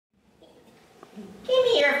Give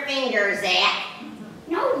me your finger, Zach.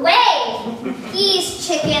 No way! He's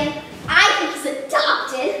chicken. I think he's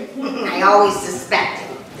adopted. I always suspected.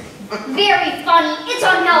 Very funny. It's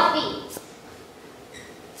unhealthy.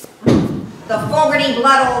 The Fogarty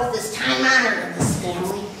blood oath is time honored in this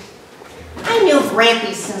family. I knew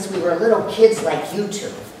Grampy since we were little kids like you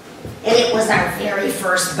two, and it was our very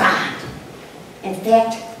first bond. In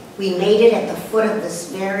fact, we made it at the foot of this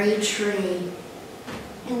very tree.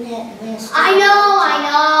 And that last I know.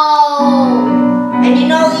 And you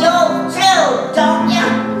know the oath too, don't you?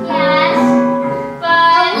 Yes,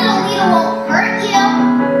 but little Lita won't hurt you.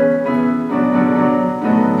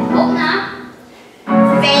 I hope not.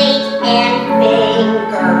 Fate and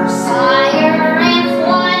fingers, Fire and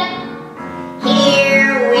flood,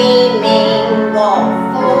 here we mingle.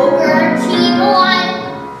 Fogarty blood.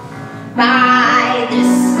 By the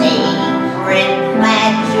sacred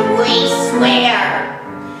pledge we swear,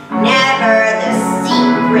 never the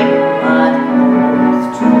secret blood oath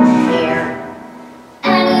to share.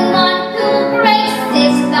 Anyone who breaks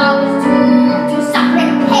this vow is doomed to suffer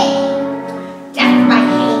pain, Death by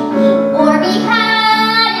hanging, or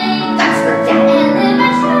beheading, that's for death. and live a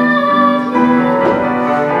tragedy.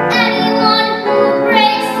 Anyone who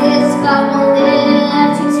breaks this vow will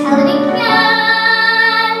live to tell it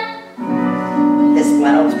again. This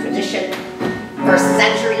blood oath tradition for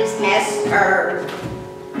centuries has heard.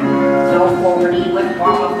 No Fogarty would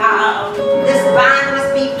fall apart. This bond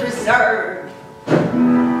must be preserved.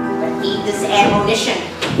 But heed this admonition.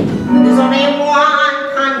 There's only one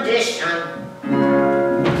condition.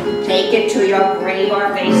 Take it to your grave or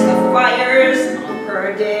face the fires of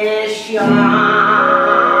perdition.